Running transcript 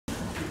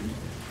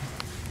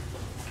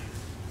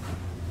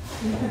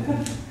Section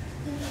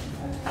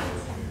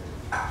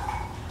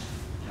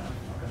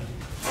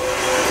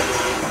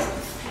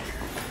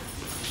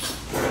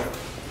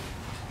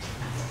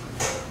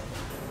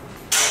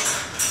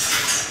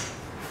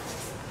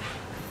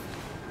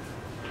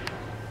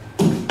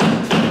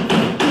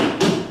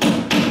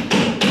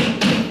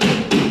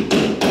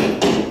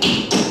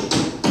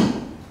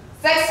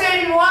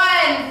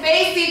 1,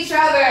 face each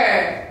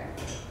other.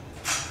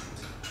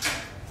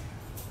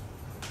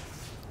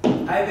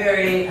 Hi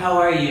Barry, how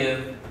are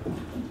you?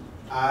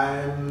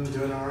 I'm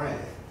doing all right.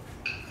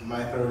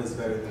 My throat is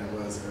better than it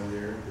was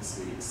earlier this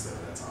week, so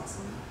that's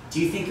awesome.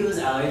 Do you think it was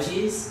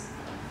allergies?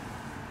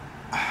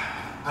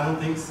 I don't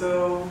think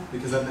so,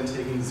 because I've been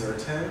taking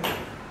Zyrtec.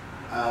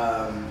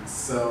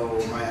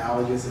 So my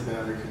allergies have been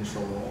under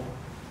control.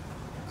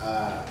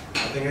 I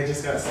think I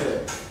just got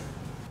sick.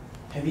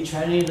 Have you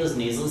tried any of those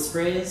nasal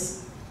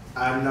sprays?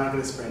 I'm not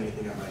going to spray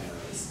anything up my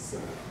nose, so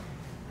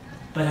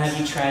But have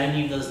you tried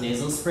any of those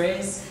nasal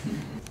sprays?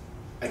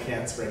 I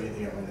can't spray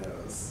anything up my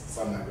nose,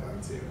 so I'm not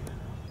going to.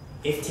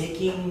 If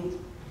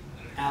taking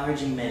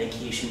allergy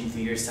medication for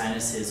your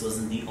sinuses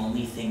wasn't the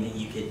only thing that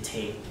you could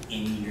take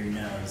in your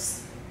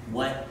nose,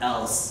 what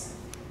else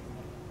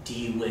do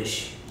you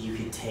wish you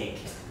could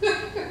take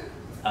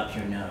up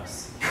your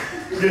nose?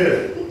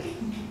 Good.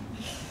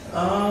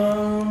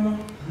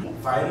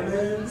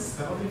 Vitamins?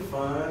 That'll be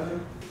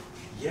fun.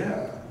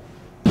 Yeah.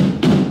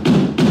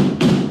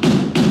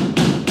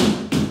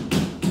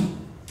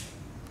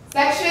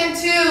 Section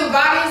 2,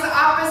 bodies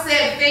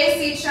opposite, face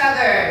each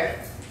other.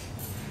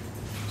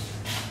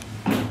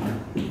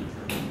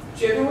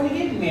 Do you ever want to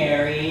get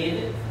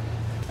married?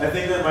 I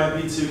think that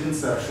might be too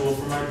conceptual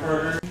for my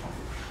partner.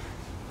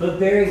 But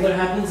Barry, what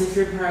happens if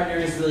your partner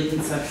is really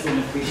conceptual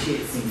and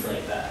appreciates things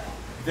like that?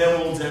 Then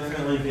we'll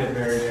definitely get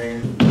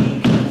married.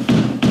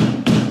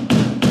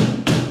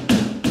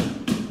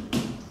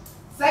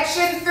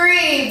 Section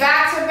 3,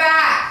 back to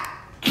back.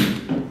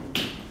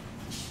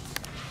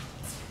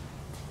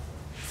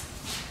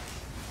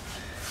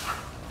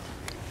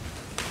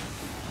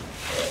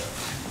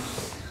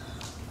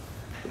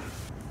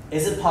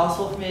 Is it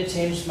possible for me to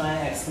change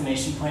my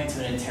exclamation point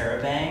to an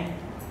interrobang?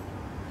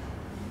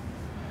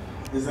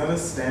 Is that a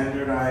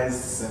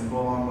standardized symbol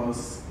on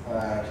most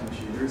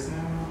computers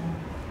now?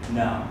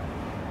 No.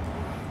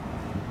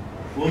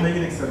 We'll make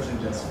an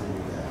exception just for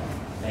you then.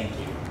 Thank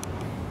you.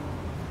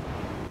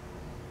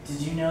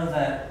 Did you know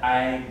that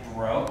I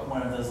broke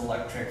one of those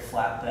electric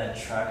flatbed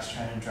trucks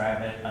trying to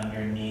drive it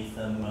underneath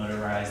the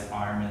motorized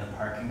arm in the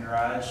parking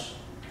garage?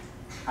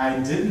 I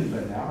didn't,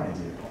 but now I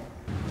do.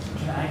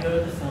 Can I go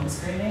to the film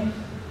screening?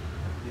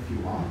 If you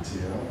want to.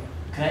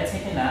 Could I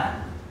take a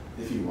nap?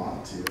 If you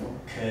want to.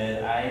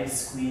 Could I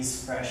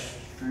squeeze fresh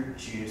fruit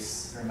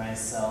juice for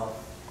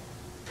myself?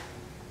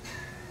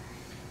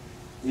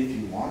 If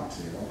you want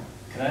to.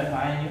 Could I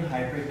buy a new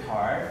hybrid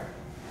car?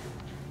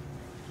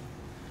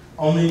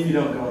 Only if you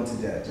don't go into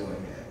debt doing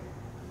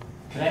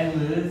it. Could I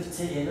move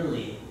to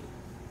Italy?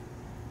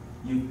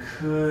 You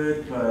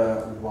could,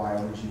 but why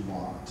would you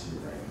want to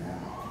right now?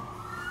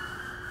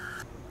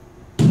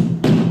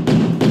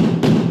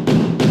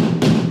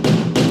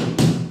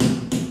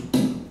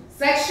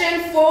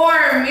 Section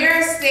 4,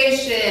 mirror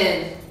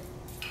station.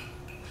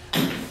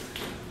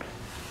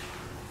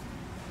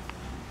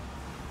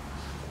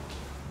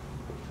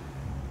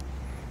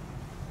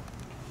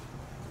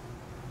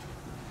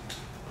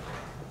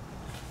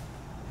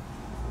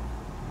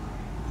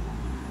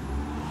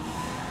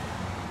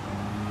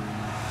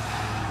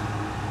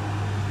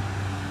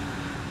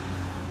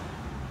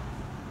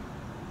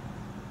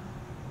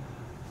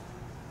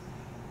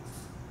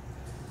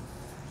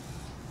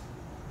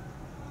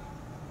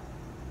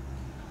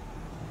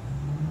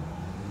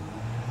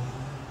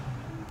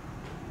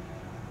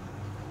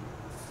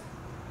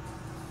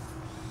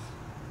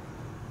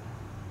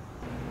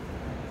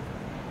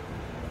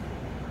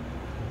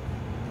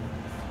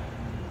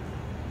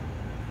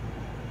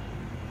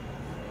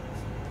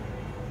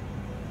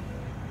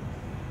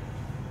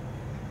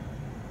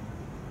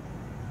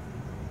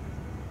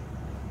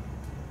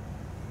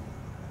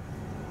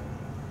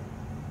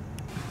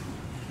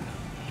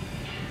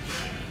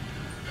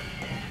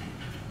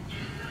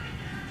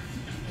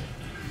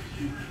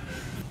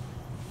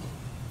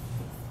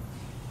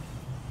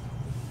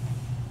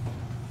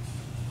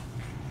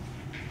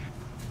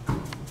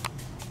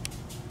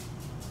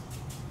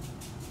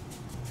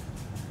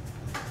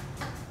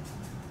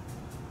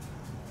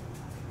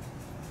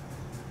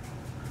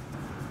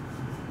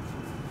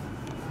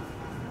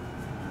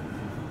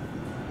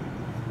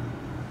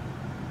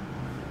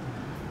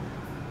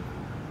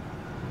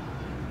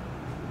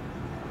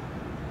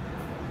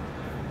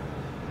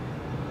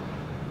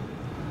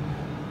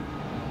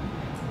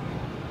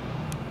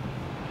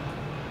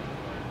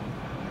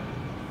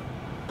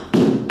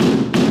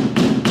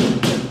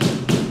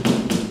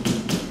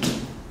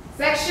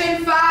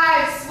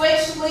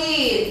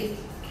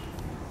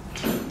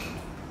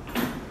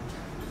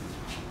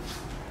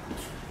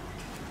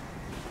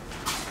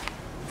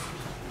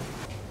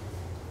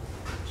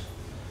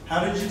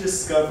 How did you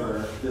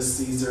discover the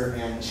Caesar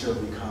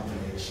anchovy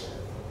combination?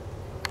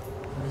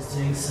 I was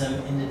doing some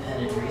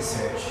independent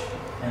research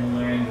and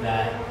learned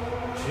that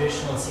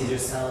traditional Caesar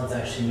salad is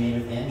actually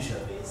made with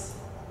anchovies.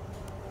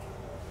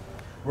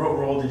 What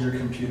role did your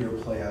computer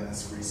play on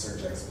this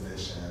research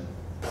expedition?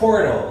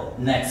 Portal,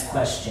 next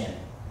question.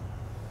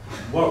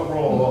 What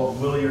role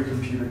will your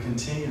computer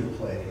continue to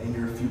play in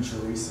your future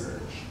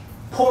research?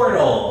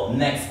 Portal,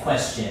 next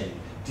question.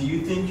 Do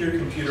you think your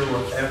computer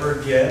will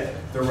ever get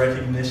the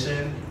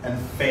recognition and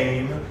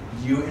fame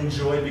you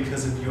enjoy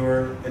because of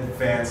your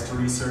advanced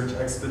research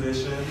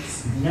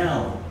expeditions?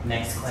 No,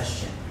 next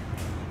question.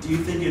 Do you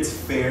think it's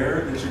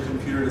fair that your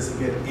computer doesn't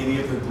get any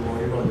of the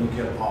glory while you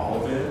get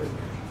all of it?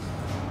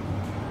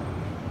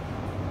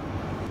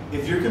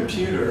 If your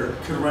computer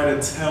could write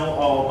a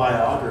tell-all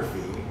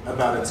biography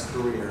about its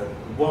career,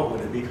 what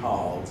would it be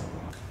called?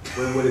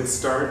 When would it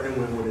start and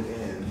when would it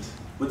end?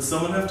 Would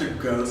someone have to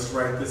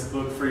ghostwrite this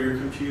book for your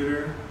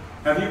computer?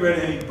 Have you read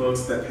any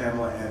books that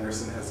Pamela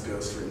Anderson has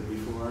ghostwritten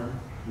before?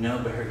 No,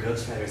 but her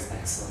ghostwriter is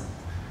excellent.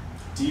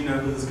 Do you know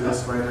who this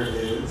ghostwriter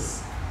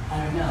is?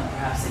 I don't know,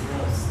 perhaps a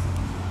ghost.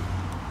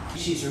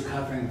 She's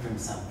recovering from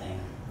something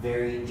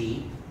very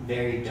deep,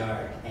 very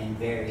dark, and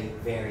very,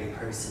 very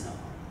personal.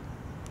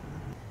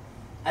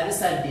 I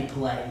decided to be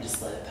polite and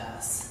just let it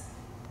pass.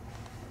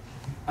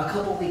 A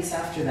couple weeks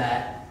after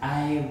that,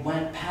 I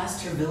went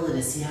past her villa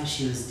to see how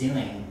she was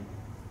doing.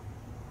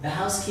 The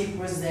housekeeper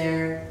was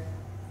there.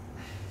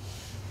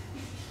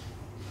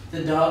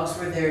 The dogs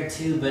were there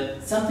too,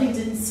 but something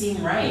didn't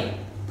seem right.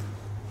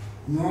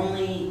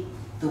 Normally,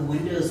 the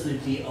windows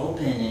would be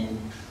open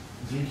and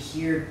you'd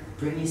hear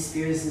Britney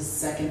Spears'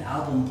 second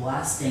album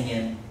blasting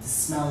and the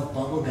smell of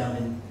bubblegum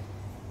and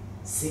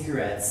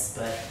cigarettes,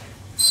 but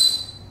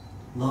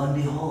lo and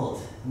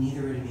behold,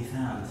 neither were to be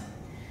found.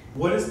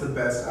 What is the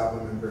best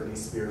album in Britney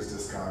Spears'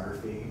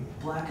 discography?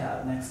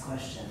 Blackout, next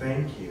question.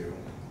 Thank you.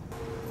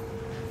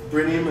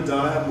 Britney and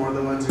Madonna have more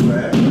than one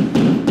duet?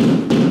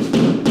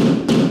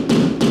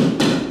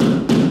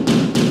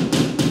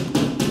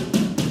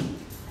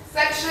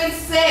 Section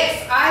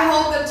 6, I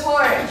hold the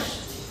torch.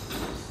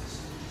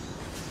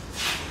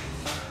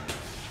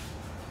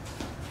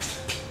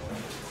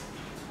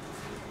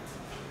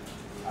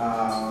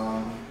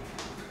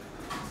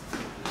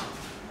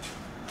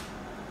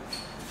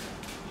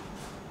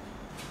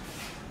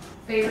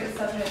 Favorite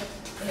subject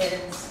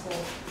in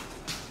school?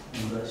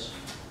 English.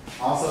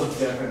 Also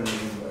definitely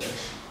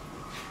English.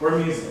 Or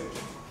music.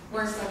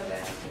 Worst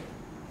subject?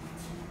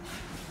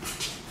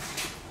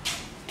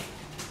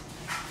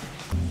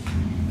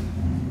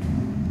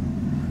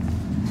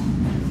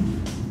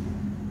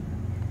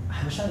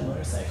 I wish I had a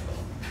motorcycle.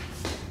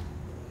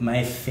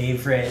 My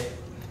favorite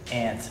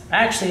aunt.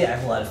 Actually, I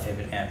have a lot of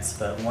favorite aunts,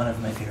 but one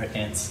of my favorite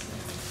aunts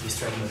used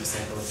to ride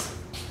motorcycles.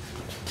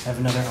 I have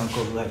another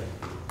uncle who had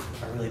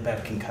a really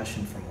bad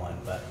concussion from one,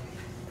 but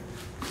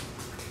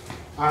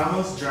I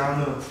almost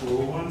drowned in a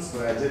pool once,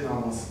 but I didn't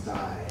almost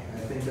die. I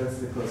think that's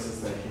the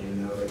closest I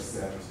came to,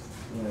 except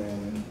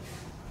when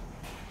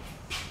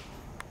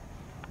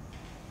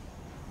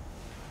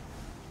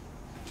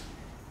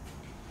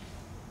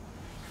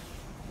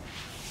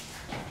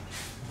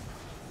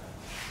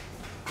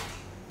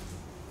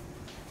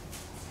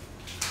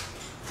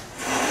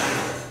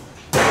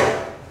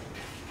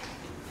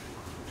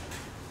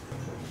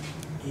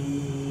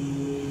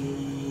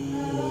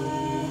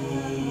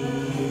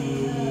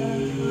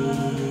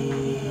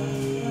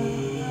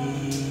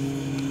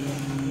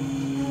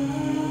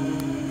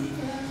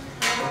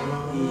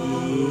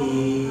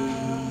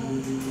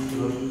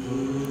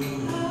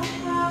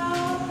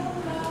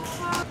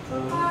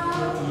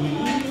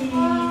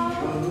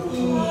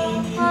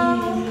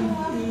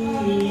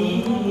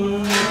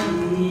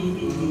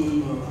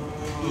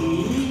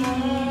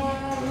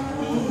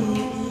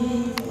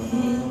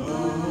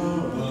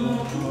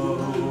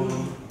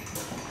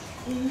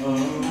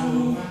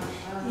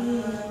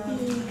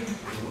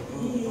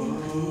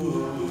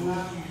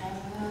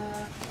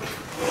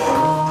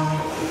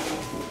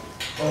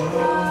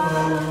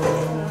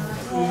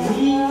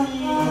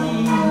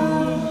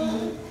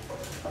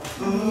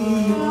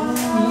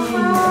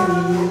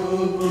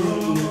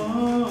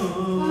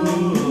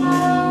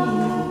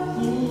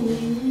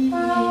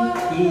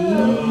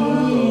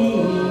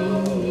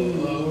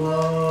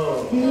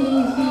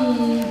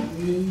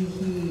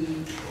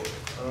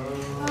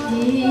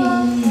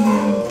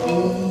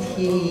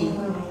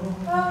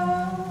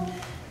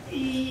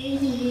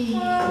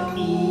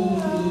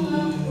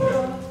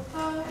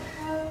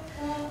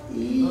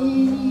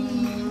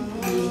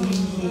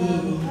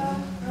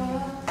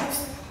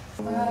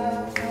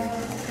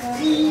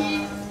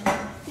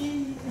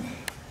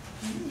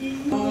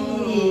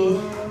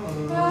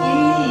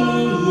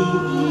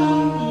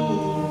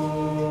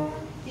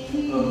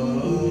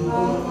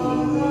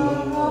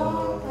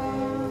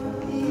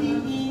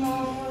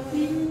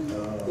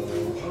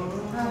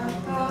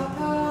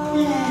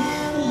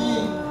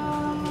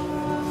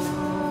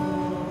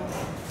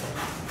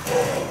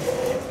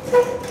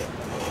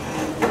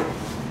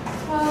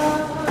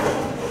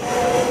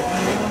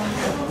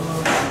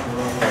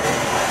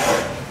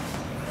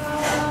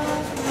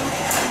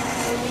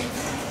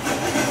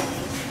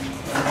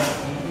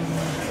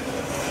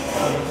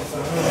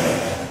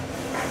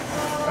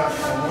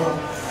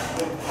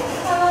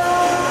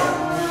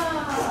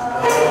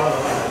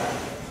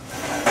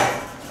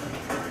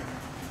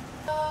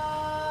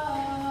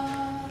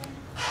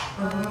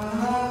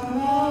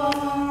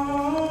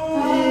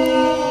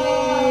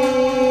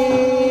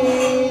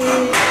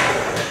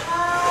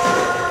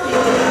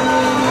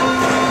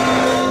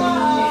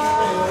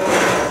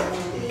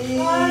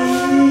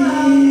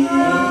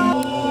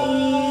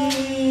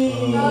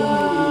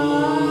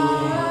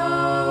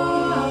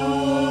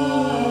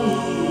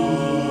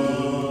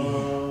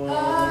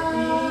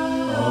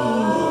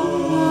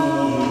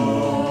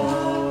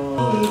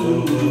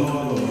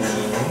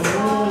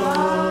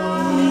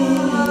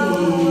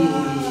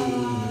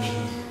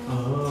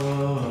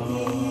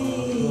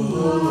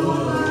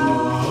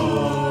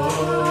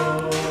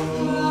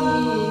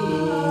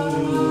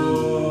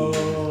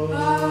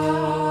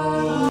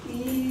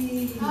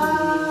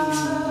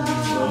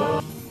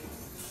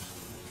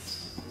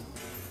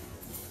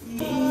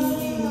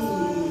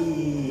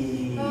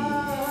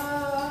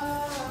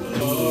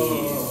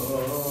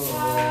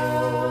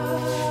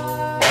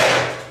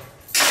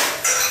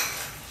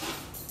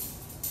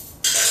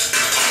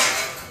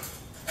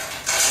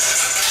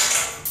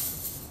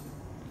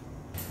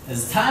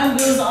As time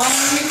goes on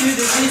through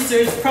the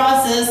research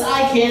process,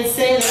 I can't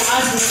say that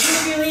I'm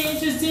particularly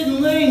interested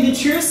in learning the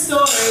true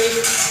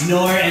story,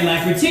 nor am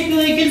I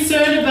particularly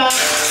concerned about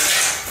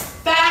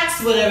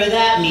facts, whatever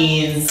that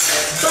means.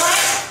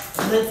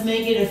 But let's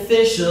make it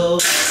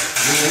official.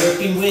 You're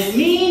working with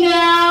me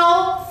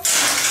now.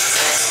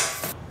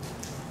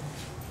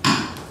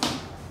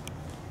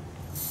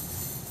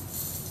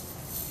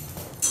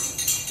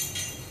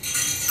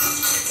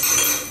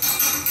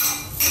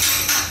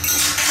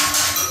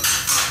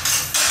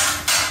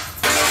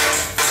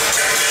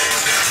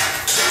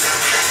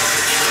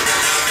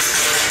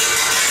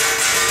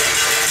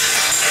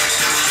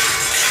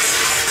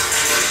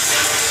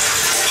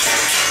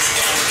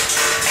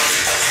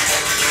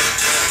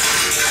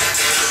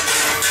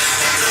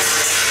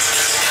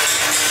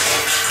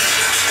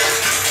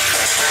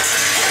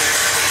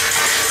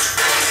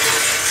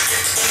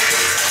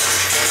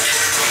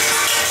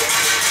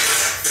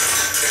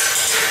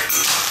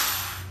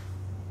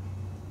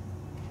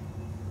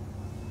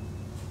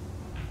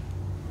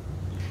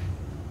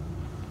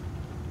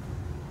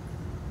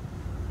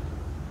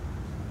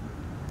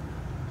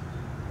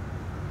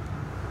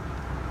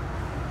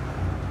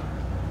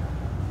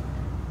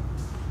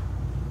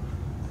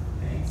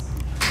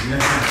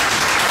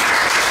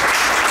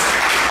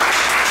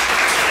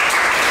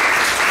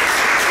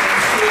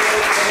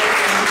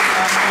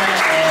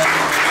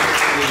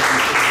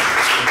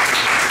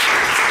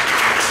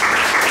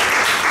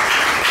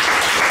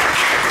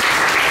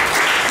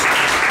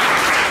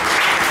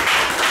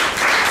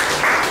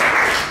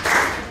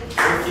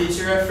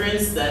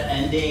 That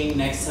ending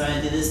next time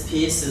I do this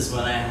piece is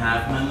when I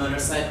have my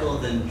motorcycle,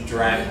 then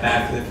drive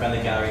back to the front of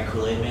the gallery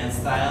Kool-Aid Man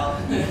style.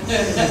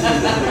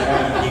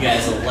 You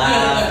guys will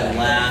laugh and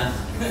laugh.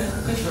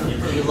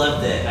 You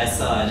loved it. I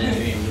saw it in a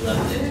dream. You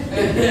loved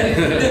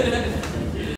it.